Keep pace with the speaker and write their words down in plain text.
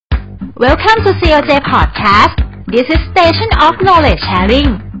Welcome to COJ Podcast. This is Station of Knowledge Sharing.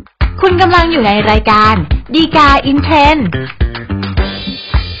 คุณกำลังอยู่ในรายการดีกา in Trend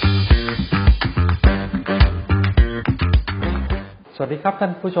สวัสดีครับท่า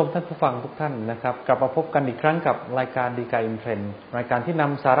นผู้ชมท่านผู้ฟังทุกท่านนะครับกลับมาพบกันอีกครั้งกับรายการดีกา in Trend รายการที่น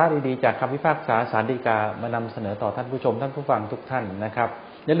ำสาระดีๆจากคำพิพากษาศาลฎีกามานำเสนอต่อท่านผู้ชมท่านผู้ฟังทุกท่านนะครับ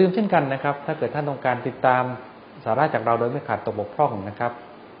อย่าลืมเช่นกันนะครับถ้าเกิดท่านต้องการติดตามสาระจากเราโดยไม่ขาดตกบกพร่องนะครับ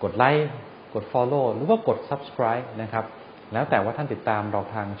กดไลค์กด follow หรือว่ากด subscribe นะครับแล้วแต่ว่าท่านติดตามเรา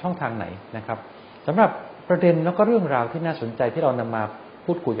ทางช่องทางไหนนะครับสำหรับประเด็นแล้วก็เรื่องราวที่น่าสนใจที่เรานำมา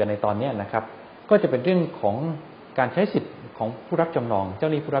พูดคุยกันในตอนนี้นะครับก็จะเป็นเรื่องของการใช้สิทธิ์ของผู้รับจำนองเจ้า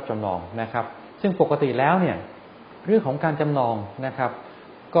หนี้ผู้รับจำนองนะครับซึ่งปกติแล้วเนี่ยเรื่องของการจำนองนะครับ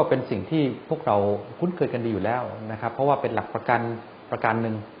ก็เป็นสิ่งที่พวกเราคุ้นเคยกันดีอยู่แล้วนะครับเพราะว่าเป็นหลักประกันห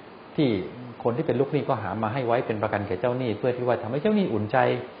นึ่งที่คนที่เป็นลูกหนี้ก็หามาให้ไว้เป็นประกันแก่เจ้าหนี้เพื่อที่ว่าทำให้เจ้าหนี้อุ่นใจ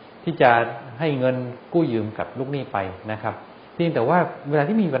ที่จะให้เงินกู้ยืมกับลูกหนี้ไปนะครับเพียงแต่ว่าเวลา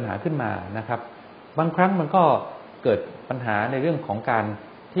ที่มีปัญหาขึ้นมานะครับบางครั้งมันก็เกิดปัญหาในเรื่องของการ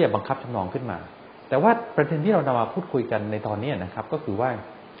ที่จะบังคับจำนองขึ้นมาแต่ว่าประเด็นที่เรานำมาพูดคุยกันในตอนนี้นะครับก็คือว่า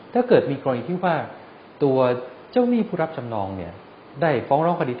ถ้าเกิดมีกรณีที่ว่าตัวเจ้าหนี้ผู้รับจำนองเนี่ยได้ฟ้องร้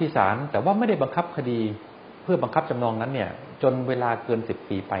องคดีที่ศาลแต่ว่าไม่ได้บังคับคดีเพื่อบังคับจำนองนั้นเนี่ยจนเวลาเกิน10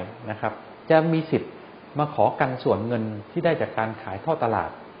 ปีไปนะครับจะมีสิทธิ์มาขอกันส่วนเงินที่ได้จากการขายทอดตลาด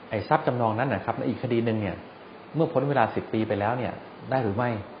ไอ้ทรัพย์จำนองนั้นนะครับในอีกคดีนึงเนี่ยเมื่อพ้นเวลา10 ปีไปแล้วเนี่ยได้หรือไม่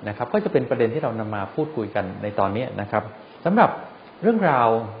นะครับก็จะเป็นประเด็นที่เรานำมาพูดคุยกันในตอนนี้นะครับสำหรับเรื่องราว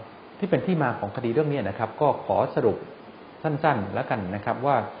ที่เป็นที่มาของคดีเรื่องนี้นะครับก็ขอสรุปสั้นๆแล้วกันนะครับ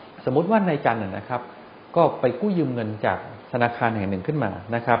ว่าสมมุติว่านายจันทร์นะครับก็ไปกู้ยืมเงินจากธนาคารแห่งหนึ่งขึ้นมา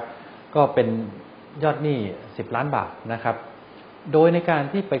นะครับก็เป็นยอดหนี้10 ล้านบาทนะครับโดยในการ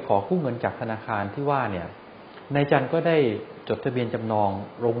ที่ไปขอกู้เงินจากธนาคารที่ว่าเนี่ยนายจันทร์ก็ได้จดทะเบียนจำนอง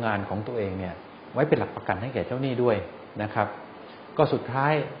โรงงานของตัวเองเนี่ยไว้เป็นหลักประกันให้แก่เจ้าหนี้ด้วยนะครับก็สุดท้า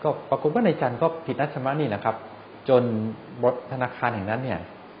ยก็ปรากฏว่านายจันทร์ก็ผิดนัดชำระหนี้นะครับจนธนาคารแห่งนั้นเนี่ย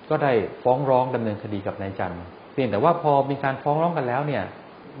ก็ได้ฟ้องร้องดำเนินคดีกับนายจันทร์เพียงแต่ว่าพอมีการฟ้องร้องกันแล้วเนี่ย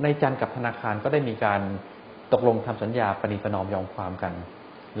นายจันทร์กับธนาคารก็ได้มีการตกลงทำสัญญาปณีประนอมยอมความกัน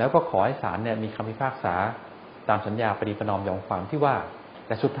แล้วก็ขอให้ศาลเนี่ยมีคำพิพากษาตามสัญญาปณีประนอมยอมความที่ว่าแ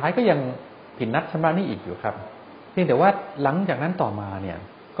ต่สุดท้ายก็ยังผิดนัดชำระหนี้อีกอยู่ครับเพียงแต่ว่าหลังจากนั้นต่อมาเนี่ย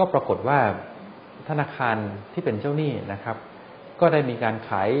ก็ปรากฏว่าธนาคารที่เป็นเจ้าหนี้นะครับก็ได้มีการ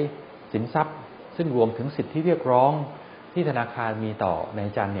ขายสินทรัพย์ซึ่งรวมถึงสิทธิเรียกร้องที่ธนาคารมีต่อนาย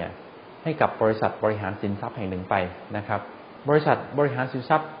จันทร์เนี่ยให้กับบริษัทบริหารสินทรัพย์แห่งหนึ่งไปนะครับบริษัทบริหารสิน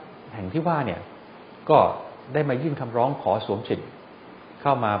ทรัพย์แห่งที่ว่าเนี่ยก็ได้มายื่นคำร้องขอสวมสิทธิ์เข้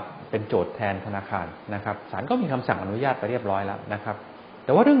ามาเป็นโจทย์แทนธนาคารนะครับศาลก็มีคำสั่งอนุญาตไปเรียบร้อยแล้วนะครับแ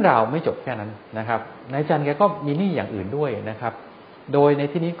ต่ว่าเรื่องราวไม่จบแค่นั้นนะครับนายจันทร์แกก็มีหนี้อย่างอื่นด้วยนะครับโดยใน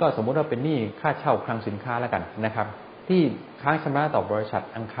ที่นี้ก็สมมุติว่าเป็นหนี้ค่าเช่าคลังสินค้าแล้วกันนะครับที่ค้างชำระต่อบริษัท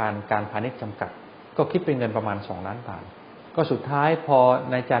อังคารการพาณิชย์จำกัดก็คิดเป็นเงินประมาณ2 ล้านบาทก็สุดท้ายพอ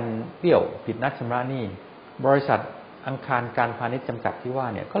นายจันทร์เปรี้ยวผิดนัดชำระหนี้บริษัทอังคารการพาณิชย์จำกัดที่ว่า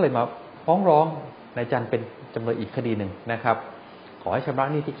เนี่ยก็เลยมาฟ้องร้องนายจันทร์เป็นจำเลยอีกคดีหนึ่งนะครับขอให้ชำระ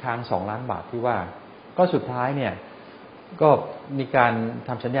หนี้ที่ค้าง2 ล้านบาทที่ว่าก็สุดท้ายเนี่ยก็มีการท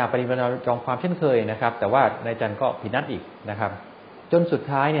ำสัญญาปณีประนอมยอมความเช่นเคยนะครับแต่ว่านายจันทร์ก็ผิดนัดอีกนะครับจนสุด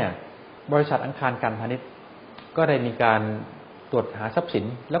ท้ายเนี่ยบริษัทอังคารการพาณิชย์ก็ได้มีการตรวจหาทรัพย์สิน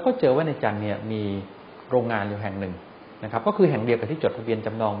แล้วก็เจอว่านายจันทร์เนี่ยมีโรงงานอยู่แห่งหนึ่งนะครับก็คือแห่งเดียวกับที่จดทะเบียนจ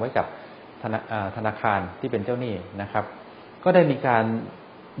ำนองไว้กับธนาคารที่เป็นเจ้าหนี้นะครับก็ได้มีการ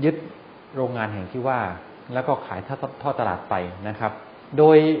ยึดโรงงานแห่งที่ว่าแล้วก็ขายทอดตลาดไปนะครับโด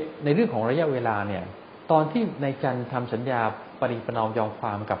ยในเรื่องของระยะเวลาเนี่ยตอนที่นายจันทร์ทำสัญญาปณีประนอมยอมคว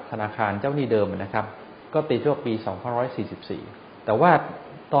ามกับธนาคารเจ้าหนี้เดิมนะครับก็ตีช่วงปี2544แต่ว่า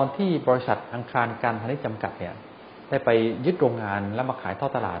ตอนที่บริษัทอังคารการพาณิชย์จำกัดเนี่ยได้ไปยึดโรงงานแล้วมาขายทอ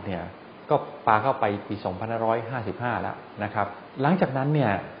ดตลาดเนี่ยก็ปาเข้าไปปี2555แล้วนะครับหลังจากนั้นเนี่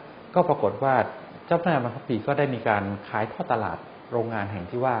ยก็ปรากฏว่าเจ้าพนักงานบังคับคดีก็ได้มีการขายทอดตลาดโรงงานแห่ง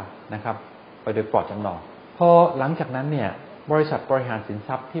ที่ว่านะครับไปโดยปลอดจำนองพอหลังจากนั้นเนี่ยบริษัทบริหารสินท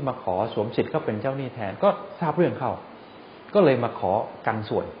รัพย์ที่มาขอสวมสิทธิ์ก็เป็นเจ้าหนี้แทนก็ทราบเรื่องเข้าก็เลยมาขอกัน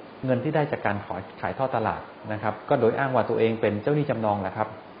ส่วนเงินที่ได้จากการขายทอดตลาดนะครับก็โดยอ้างว่าตัวเองเป็นเจ้าหนี้จำนองแหละครับ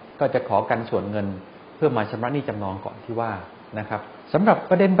ก็จะขอกันส่วนเงินเพื่อมาชำระหนี้จำนองก่อนที่ว่านะครับสำหรับ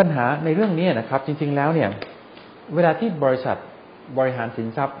ประเด็นปัญหาในเรื่องนี้นะครับจริงๆแล้วเนี่ยเวลาที่บริษัทบริหารสิน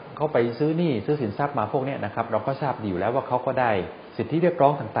ทรัพย์เขาไปซื้อสินทรัพย์มาพวกนี้นะครับเราก็ทราบดีอยู่แล้วว่าเขาก็ได้สิทธิเรียกร้อ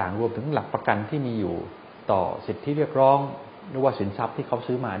งต่างๆรวมถึงหลักประกันที่มีอยู่ต่อสิทธิเรียกร้องหรือว่าสินทรัพย์ที่เขา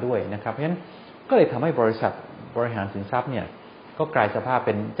ซื้อมาด้วยนะครับเพราะฉะนั้นก็เลยทำให้บริษัทบริหารสินทรัพย์เนี่ยก็กลายสภาพเ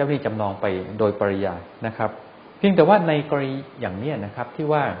ป็นเจ้าหนี้จำนองไปโดยปริยายนะครับเพียงแต่ว่าในกรณีอย่างนี้นะครับที่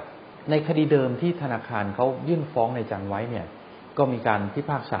ว่า ในคดีเดิมที่ธนาคารเขายื่นฟ้องนายจันไว้เนี่ยก็มีการพิ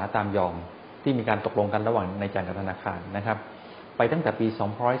พากษาตามยอมที่มีการตกลงกันระหว่างนายจันกับธนาคารนะครับไปตั้งแต่ปี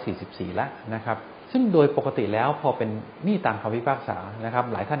2544แล้วนะครับซึ่งโดยปกติแล้วพอเป็นหนี้ตามคำพิพากษานะครับ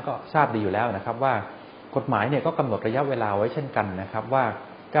หลายท่านก็ทราบดีอยู่แล้วนะครับว่ากฎหมายเนี่ยก็กำหนดระยะเวลาไว้เช่นกันนะครับว่า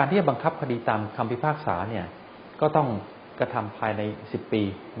การที่จะบังคับคดีตามคำพิพากษาเนี่ยก็ต้องกระทำภายใน10 ปี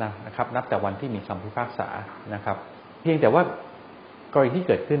นะครับนับแต่วันที่มีคำพิพากษานะครับเพียงแต่ว่ากรณีที่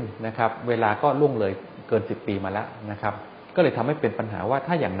เกิดขึ้นนะครับเวลาก็ล่วงเลยเกิน10 ปีมาแล้วนะครับก็เลยทำให้เป็นปัญหาว่า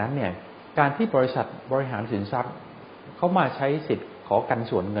ถ้าอย่างนั้นเนี่ยการที่บริษัทบริหารสินทรัพย์เขามาใช้สิทธิ์ขอกัน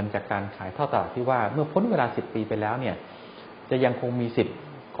ส่วนเงินจากการขายทอดตลาดที่ว่าเมื่อพ้นเวลา10 ปีไปแล้วเนี่ยจะยังคงมีสิทธิ์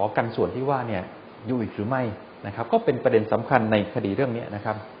ขอกันส่วนที่ว่าเนี่ยอยู่อีกหรือไม่นะครับก็เป็นประเด็นสำคัญในคดีเรื่องนี้นะค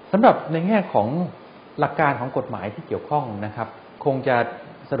รับสำหรับในแง่ของหลักการของกฎหมายที่เกี่ยวข้องนะครับคงจะ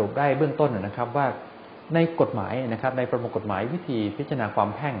สรุปได้เบื้องต้นนะครับว่าในกฎหมายนะครับในประมวลกฎหมายวิธีพิจารณาความ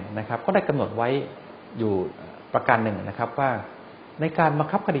แพ่งนะครับก็ได้กำหนดไว้อยู่ประการหนึ่งนะครับว่าในการบัง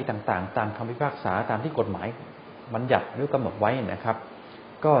คับคดีต่างๆตามคำพิพากษาตามที่กฎหมายบัญญัติหรือกำหนดไว้นะครับ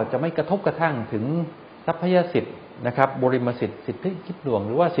ก็จะไม่กระทบกระทั่งถึงทรัพยสิทธิ์นะครับบริมสิทธิ์สิทธิคิดหลวงห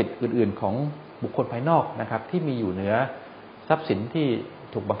รือว่าสิทธิอื่นๆของบุคคลภายนอกนะครับที่มีอยู่เหนือทรัพย์สินที่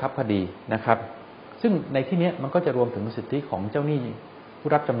ถูกบังคับคดีนะครับซึ่งในที่นี้มันก็จะรวมถึงสิทธิของเจ้าหนี้ผู้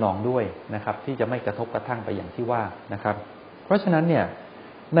รับจำนองด้วยนะครับที่จะไม่กระทบกระทั่งไปอย่างที่ว่านะครับเพราะฉะนั้นเนี่ย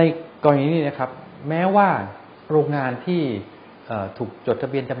ในกรณีนี้นะครับแม้ว่าโรงงานที่ถูกจดทะ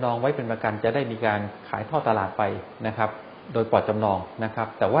เบียนจำนองไว้เป็นประกันจะได้มีการขายทอดตลาดไปนะครับโดยปล่อยจำนองนะครับ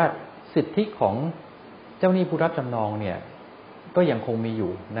แต่ว่าสิทธิของเจ้าหนี้ผู้รับจำนองเนี่ยก็ยังคงมีอ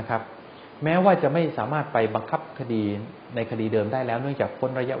ยู่นะครับแม้ว่าจะไม่สามารถไปบังคับคดีในคดีเดิมได้แล้วเนื่องจากพ้น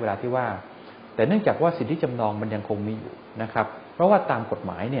ระยะเวลาที่ว่าแต่เนื่องจากว่าสิทธิจำนองมันยังคงมีอยู่นะครับเพราะว่าตามกฎห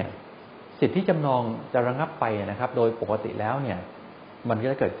มายเนี่ยสิทธิจำนองจะระงับไปนะครับโดยปกติแล้วเนี่ยมันก็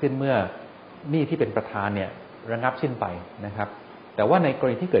จะเกิดขึ้นเมื่อหนี้ที่เป็นประธานเนี่ยระงับสิ้นไปนะครับแต่ว่าในกร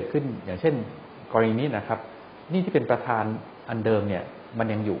ณีที่เกิดขึ้นอย่างเช่นกรณีนี้นะครับหนี้ที่เป็นประธานอันเดิมเนี่ยมัน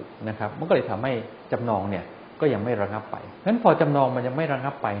ยังอยู่นะครับมันก็เลยทำให้จำนองเนี่ยก็ยังไม่ระงับไปงั้นพอจำนองมันยังไม่ระ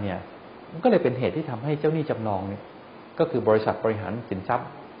งับไปเนี่ยมันก็เลยเป็นเหตุที่ทำให้เจ้าหนี้จำนองเนี่ยก็คือบริษัทบริหารสินทรัพย์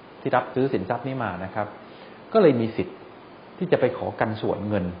ที่รับซื้อสินทรัพย์นี้มานะครับก็เลยมีสิทธิ์ที่จะไปขอกันส่วน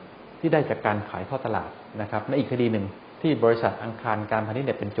เงินที่ได้จากการขายทอดตลาดนะครับในอีกคดีหนึ่งที่บริษัทอังคารการพาณิชย์เ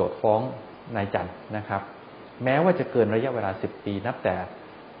นี่ยเป็นโจทก์ฟ้องนายจันทร์นะครับแม้ว่าจะเกินระยะเวลา10 ปีนับแต่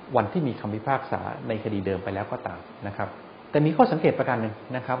วันที่มีคำพิพากษาในคดีเดิมไปแล้วก็ตามนะครับแต่มีข้อสังเกตประการหนึ่ง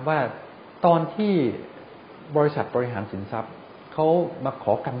นะครับว่าตอนที่บริษัทบริหารสินทรัพย์เขามาข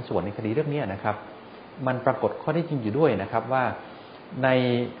อกันส่วนในคดีเรื่องนี้นะครับมันปรากฏข้อได้จริงอยู่ด้วยนะครับว่าใน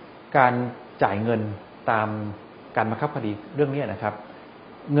การจ่ายเงินตามการบังคับคดีเรื่องนี้นะครับ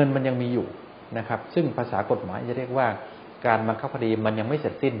เงินมันยังมีอยู่นะครับซึ่งภาษากฎหมายจะเรียกว่าการบังคับคดีมันยังไม่เส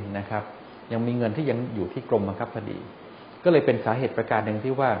ร็จสิ้นนะครับยังมีเงินที่ยังอยู่ที่กรมบังคับคดีก็เลยเป็นสาเหตุประการหนึ่ง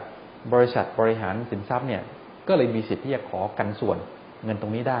ที่ว่าบริษัทบริหารสินทรัพย์เนี่ยก็เลยมีสิทธิ์ที่จะขอกันส่วนเงินตร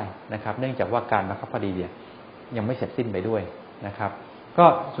งนี้ได้นะครับเนื่องจากว่าการบังคับคดีเนี่ยยังไม่เสร็จสิ้นไปด้วยนะครับก็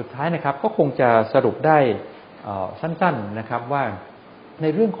สุดท้ายนะครับก็คงจะสรุปได้สั้นๆนะครับว่าใน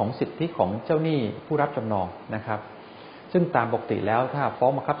เรื่องของสิทธิของเจ้าหนี้ผู้รับจำนองนะครับซึ่งตามปกติแล้วถ้าฟ้อ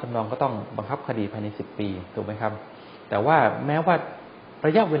งบังคับจำนองก็ต้องบังคับคดีภายใน10 ปีถูกไหมครับแต่ว่าแม้ว่าร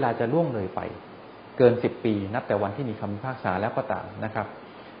ะยะเวลาจะล่วงเลยไปเกิน10 ปีนับแต่วันที่มีคำพิพากษาแล้วก็ตามนะครับ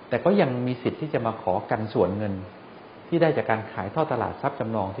แต่ก็ยังมีสิทธิ์ที่จะมาขอกันส่วนเงินที่ได้จากการขายทอดตลาดทรัพย์จ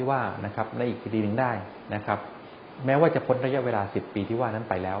ำนองที่ว่านะครับในอีกคดีหนึ่งได้นะครับแม้ว่าจะพ้นระยะเวลา10 ปีที่ว่านั้น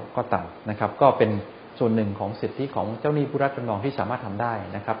ไปแล้วก็ตามนะครับก็เป็นส่วนหนึ่งของสิทธิของเจ้าหนี้ผู้รับจำนองที่สามารถทำได้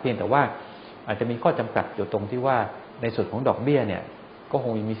นะครับเพียงแต่ว่าอาจจะมีข้อจำกัดอยู่ตรงที่ว่าในส่วนของดอกเบี้ยเนี่ยก็ค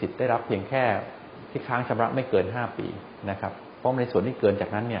งมีสิทธิ์ได้รับเพียงแค่ที่ค้างชำระไม่เกิน5 ปีนะครับเพราะในส่วนที่เกินจาก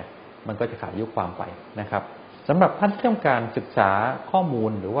นั้นเนี่ยมันก็จะขาดอายุความไปนะครับสำหรับท่านที่ต้องการศึกษาข้อมู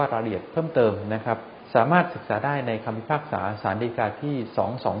ลหรือว่ารายละเอียดเพิ่มเติมนะครับสามารถศึกษาได้ในคำพิพากษาศาลฎีกาที่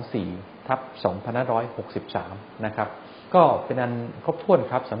224/2563นะครับก็เป็นอันครบถ้วน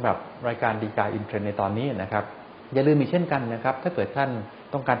ครับสำหรับรายการฎีกาอินเทรนด์ในตอนนี้นะครับอย่าลืมอีกเช่นกันนะครับถ้าเกิดท่าน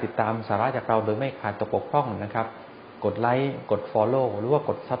ต้องการติดตามสาระจากเราโดยไม่ขาดตกบกพร่องนะครับกดไลค์กด Follow หรือว่าก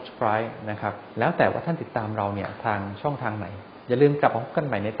ด Subscribe นะครับแล้วแต่ว่าท่านติดตามเราเนี่ยทางช่องทางไหนอย่าลืมกลับมาพบกันใ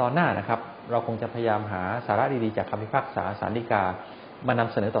หม่ในตอนหน้านะครับเราคงจะพยายามหาสาระดีๆจากคำพิพากษาศาลฎีกามาน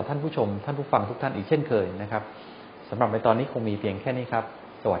ำเสนอต่อท่านผู้ชมท่านผู้ฟังทุกท่านอีกเช่นเคยนะครับสำหรับในตอนนี้คงมีเพียงแค่นี้ครับ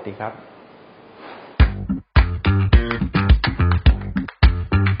สวัสดีครับ